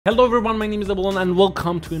Hello everyone, my name is Abulon and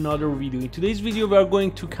welcome to another video. In today's video we are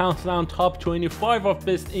going to count down top 25 of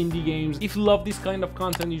best indie games. If you love this kind of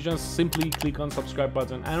content, you just simply click on subscribe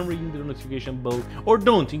button and ring the notification bell, or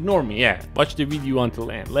don't ignore me. Watch the video until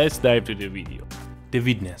end. Let's dive to the video. The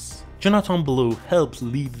Witness. Jonathan Blow helps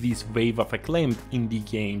lead this wave of acclaimed indie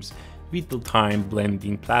games with the time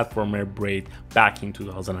blending platformer Braid back in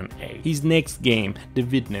 2008. His next game, The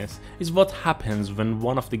Witness, is what happens when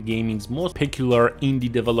one of the gaming's most peculiar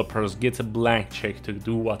indie developers gets a blank check to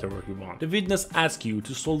do whatever he wants. The Witness asks you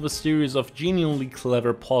to solve a series of genuinely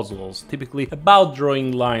clever puzzles, typically about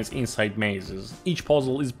drawing lines inside mazes. Each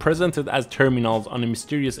puzzle is presented as terminals on a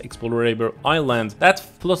mysterious explorable island. That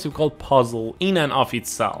philosophical puzzle in and of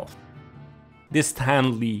itself. The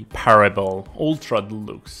Stanley Parable Ultra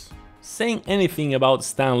Deluxe. Saying anything about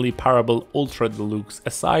Stanley Parable Ultra Deluxe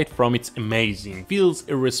aside from its amazing feels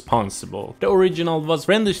irresponsible. The original was a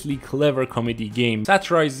rendishly clever comedy game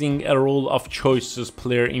satirizing a role of choices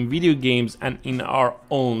played in video games and in our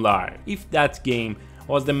own life. If that game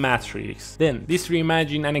was The Matrix, then this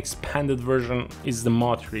reimagined and expanded version is The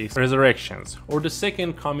Matrix Resurrections, or the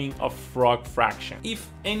second coming of Frog Fraction. If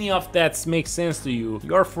any of that makes sense to you,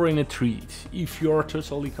 you're for in a treat. If you're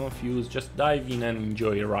totally confused, just dive in and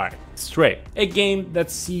enjoy a ride. Stray, a game that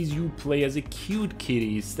sees you play as a cute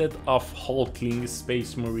kitty instead of hulking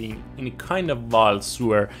space marine in a kind of wild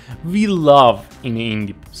sewer we love in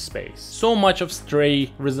indie space. So much of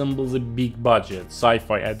Stray resembles a big budget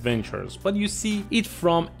sci-fi adventures, but you see it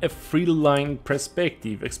from a free-line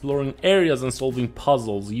perspective, exploring areas and solving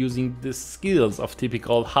puzzles using the skills of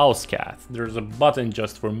typical house cat. There's a button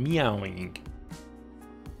just for meowing.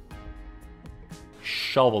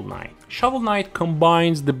 Shovel Knight. Shovel Knight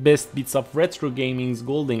combines the best bits of retro gaming's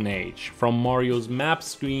golden age, from Mario's map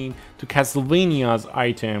screen to Castlevania's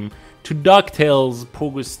item to DuckTales'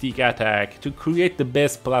 pogo stick attack to create the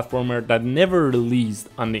best platformer that never released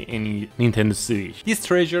on any Nintendo Switch. This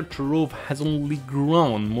treasure trove has only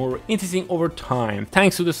grown more interesting over time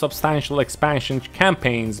thanks to the substantial expansion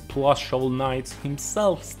campaigns, plus Shovel Knight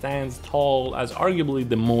himself stands tall as arguably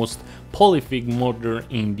the most prolific modern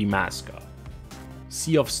indie mascot.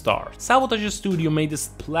 Sea of Stars. Sabotage Studio made a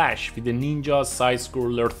splash with the Ninja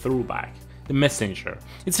side-scroller throwback, The Messenger.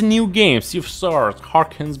 It's a new game. Sea of Stars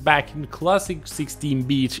harkens back in classic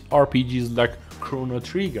 16-bit RPGs like Chrono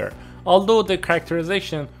Trigger. Although the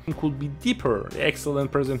characterization could be deeper, the excellent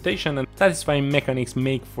presentation and satisfying mechanics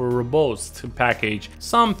make for a robust package,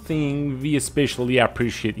 something we especially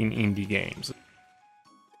appreciate in indie games.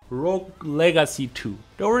 Rogue Legacy 2.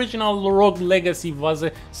 The original Rogue Legacy was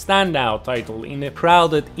a standout title in a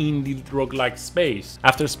crowded indie roguelike space.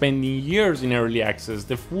 After spending years in early access,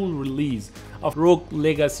 the full release of Rogue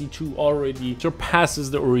Legacy 2 already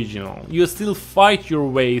surpasses the original. You still fight your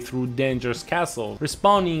way through dangerous castles,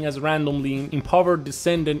 respawning as randomly empowered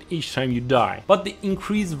descendant each time you die. But the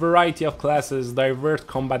increased variety of classes, diverse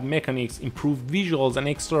combat mechanics, improved visuals and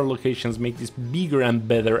extra locations make this bigger and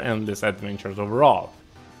better endless adventures overall.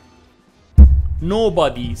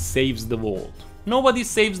 Nobody Saves the World. Nobody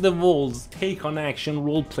Saves the World's take on action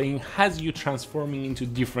role-playing has you transforming into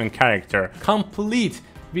different character, complete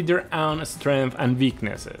with their own strengths and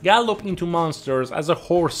weaknesses. Gallop into monsters as a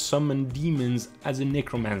horse, summon demons as a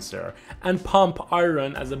necromancer, and pump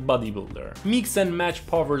iron as a bodybuilder. Mix and match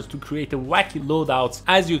powers to create a wacky loadouts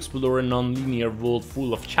as you explore a non-linear world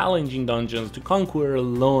full of challenging dungeons to conquer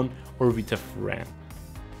alone or with a friend.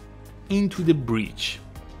 Into the Breach.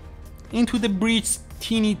 Into the Breach's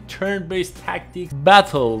teeny turn-based tactics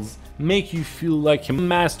battles make you feel like a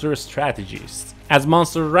master strategist. As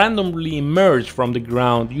monsters randomly emerge from the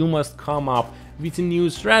ground, you must come up with new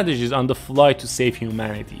strategies on the fly to save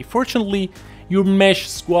humanity. Fortunately, your mesh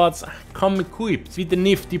squads come equipped with the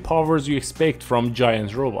nifty powers you expect from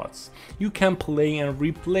giant robots. You can play and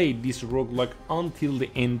replay this roguelike until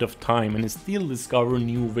the end of time and still discover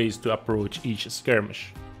new ways to approach each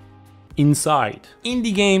skirmish. Inside.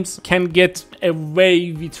 Indie games can get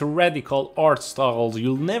away with radical art styles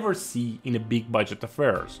you'll never see in a big budget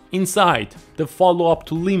affairs. Inside, the follow-up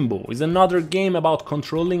to Limbo, is another game about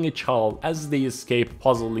controlling a child as they escape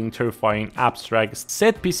puzzling, terrifying, abstract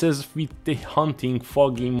set pieces with the haunting,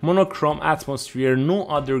 foggy, monochrome atmosphere no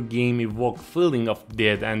other game evokes feeling of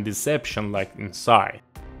death and deception like Inside.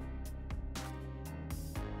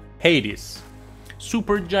 Hades.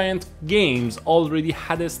 Supergiant Games already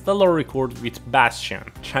had a stellar record with Bastion,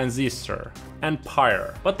 Transistor, and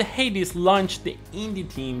Pyre, but the Hades launched the indie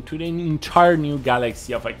team to an entire new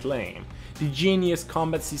galaxy of acclaim. The genius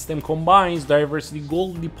combat system combines diversity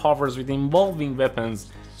goldie powers with evolving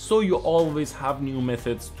weapons, so you always have new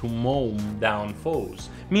methods to mow down foes.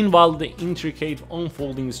 Meanwhile, the intricate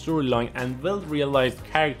unfolding storyline and well-realized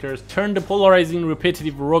characters turn the polarizing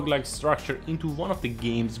repetitive roguelike structure into one of the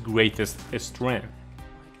game's greatest strengths.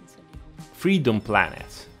 Freedom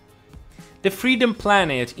Planet. The Freedom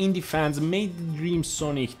Planet indie fans made the dream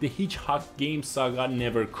Sonic the Hedgehog game saga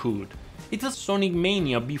never could. It was Sonic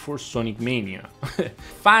Mania before Sonic Mania.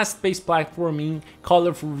 Fast-paced platforming,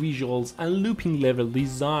 colorful visuals, and looping level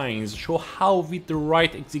designs show how with the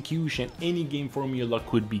right execution any game formula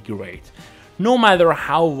could be great, no matter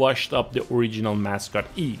how washed up the original mascot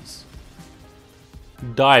is.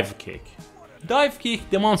 Dive Kick. Dive Kick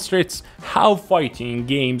demonstrates how fighting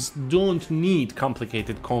games don't need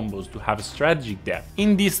complicated combos to have strategic depth.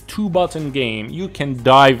 In this 2-button game, you can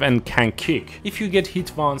dive and can kick. If you get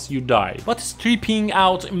hit once, you die. But stripping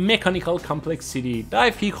out mechanical complexity,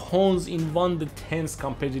 Dive Kick hones in one of the tense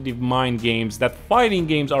competitive mind games that fighting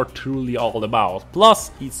games are truly all about.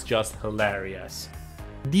 Plus, it's just hilarious.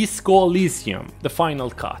 Disco Elysium, the final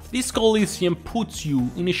cut. Disco Elysium puts you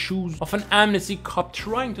in the shoes of an amnesty cop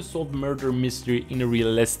trying to solve murder mystery in a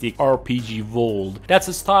realistic RPG world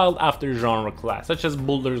that's styled after genre class, such as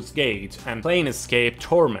Baldur's Gate and Planescape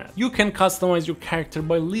Torment. You can customize your character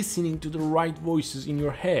by listening to the right voices in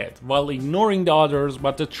your head, while ignoring the others,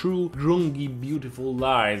 but the true grungy beautiful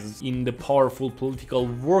lies in the powerful political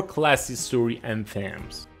war classy story and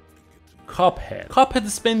themes. Cuphead. Cuphead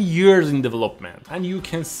spent years in development, and you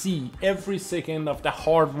can see every second of the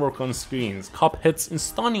hard work on screens. Cuphead's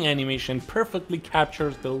stunning animation perfectly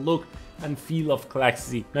captures the look and feel of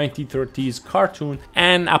classic 1930s cartoon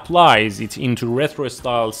and applies it into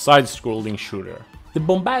retro-style side-scrolling shooter. The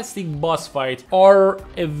bombastic boss fights are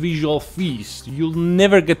a visual feast you'll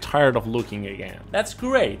never get tired of looking again. That's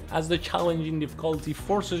great, as the challenging difficulty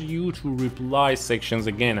forces you to replay sections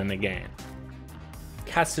again and again.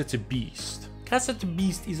 Cassette Beast. Cassette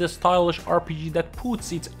Beast is a stylish RPG that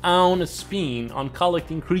puts its own spin on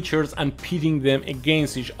collecting creatures and pitting them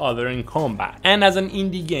against each other in combat. And as an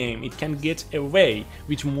indie game, it can get away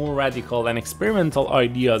with more radical and experimental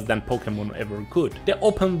ideas than Pokemon ever could. The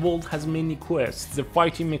open world has many quests, the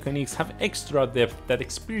fighting mechanics have extra depth that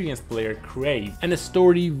experienced players crave, and the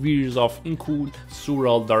story veers off in cool,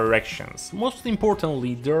 surreal directions. Most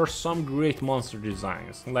importantly, there are some great monster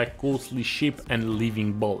designs, like Ghostly Ship and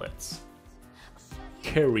Living Bullets.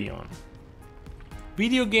 Carrion.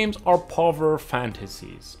 Video games are power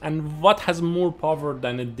fantasies, and what has more power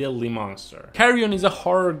than a deadly monster? Carrion is a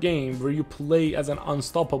horror game where you play as an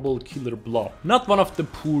unstoppable killer blob, not one of the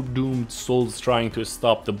poor doomed souls trying to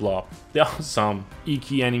stop the blob. The awesome,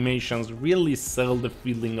 icky animations really sell the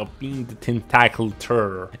feeling of being the tentacle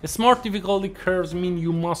terror. Smart difficulty curves mean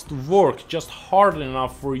you must work just hard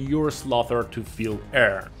enough for your slaughter to feel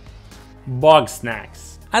earned. Bugsnax.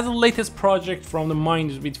 As the latest project from the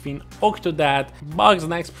minds between Octodad,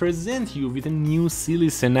 Bugsnax present you with a new silly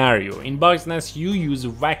scenario. In Bugsnax, you use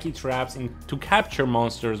wacky traps to capture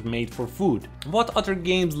monsters made for food. What other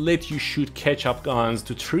games let you shoot ketchup guns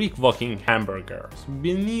to trick walking hamburgers?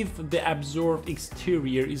 Beneath the absorbed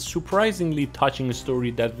exterior is surprisingly touching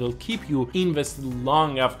story that will keep you invested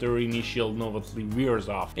long after initial novelty wears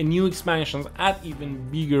off. And new expansions add even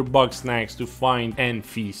bigger Bugsnax to find and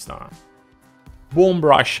feast on. Bomb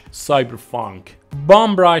Rush Cyberpunk.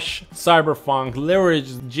 Bomb Rush Cyberpunk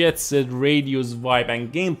leveraged Jet Set Radio's vibe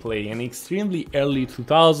and gameplay, an extremely early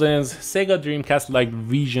 2000s Sega Dreamcast-like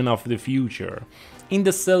vision of the future. In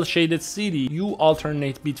the cel-shaded city, you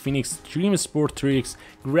alternate between extreme sport tricks,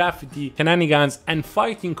 graffiti, shenanigans, and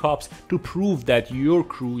fighting cops to prove that your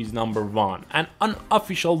crew is number one. An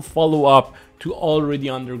unofficial follow-up to already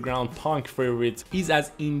underground punk favorites is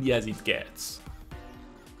as indie as it gets.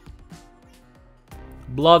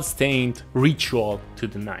 Bloodstained Ritual to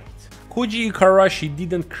the Night. Koji Ikarashi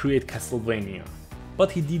didn't create Castlevania,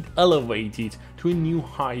 but he did elevate it to a new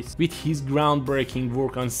height with his groundbreaking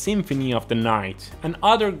work on Symphony of the Night and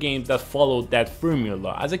other games that followed that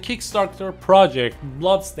formula. As a Kickstarter project,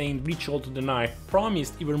 Bloodstained Ritual to the Night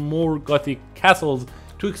promised even more gothic castles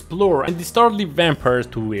to explore and disturbingly vampires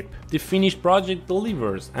to whip. The finished project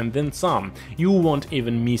delivers, and then some. You won't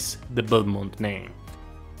even miss the Belmont name.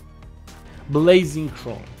 Blazing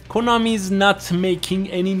Chrome. Konami is not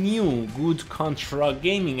making any new good Contra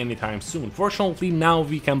gaming anytime soon. Fortunately, now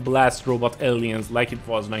we can blast robot aliens like it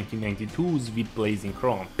was 1992's with Blazing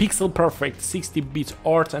Chrome. Pixel perfect 60-bit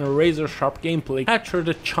art and razor-sharp gameplay capture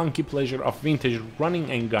the chunky pleasure of vintage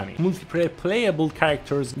running and gunning. Multiplayer playable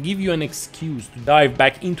characters give you an excuse to dive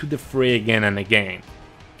back into the fray again and again.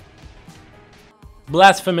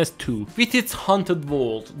 Blasphemous 2. With its haunted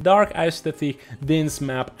world, dark aesthetic, dense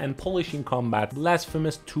map, and polishing combat,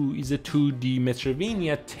 Blasphemous 2 is a 2D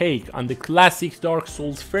Metroidvania take on the classic Dark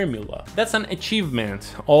Souls formula. That's an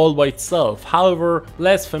achievement all by itself. However,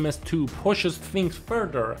 Blasphemous 2 pushes things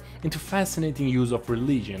further into fascinating use of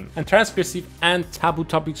religion and transgressive and taboo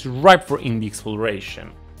topics ripe for indie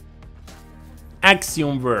exploration.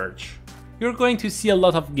 Axiom Verge. You're going to see a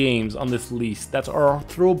lot of games on this list that are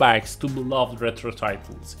throwbacks to beloved retro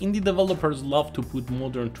titles. Indie developers love to put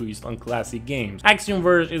modern twists on classic games. Axiom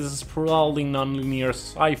Verge is a sprawling non-linear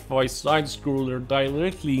sci-fi side-scroller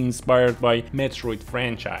directly inspired by Metroid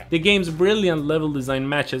franchise. The game's brilliant level design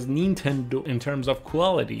matches Nintendo in terms of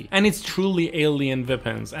quality, and its truly alien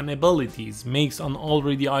weapons and abilities makes an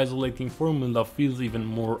already isolating formula feels even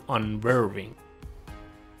more unnerving.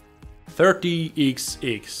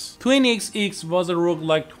 30XX. 20XX was a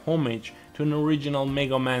roguelike homage to an original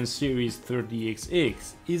Mega Man series.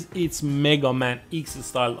 30XX is its Mega Man X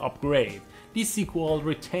style upgrade. This sequel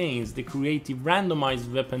retains the creative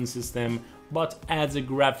randomized weapon system but adds a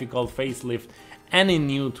graphical facelift and a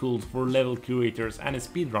new tools for level curators and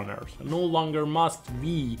speedrunners. No longer must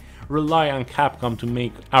we rely on Capcom to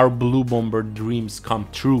make our Blue Bomber dreams come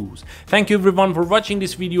true. Thank you everyone for watching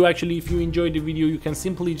this video. Actually, if you enjoyed the video, you can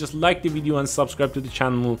simply just like the video and subscribe to the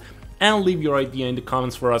channel and leave your idea in the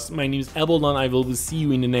comments for us. My name is Abeldan. I will see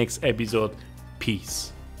you in the next episode.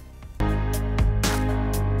 Peace.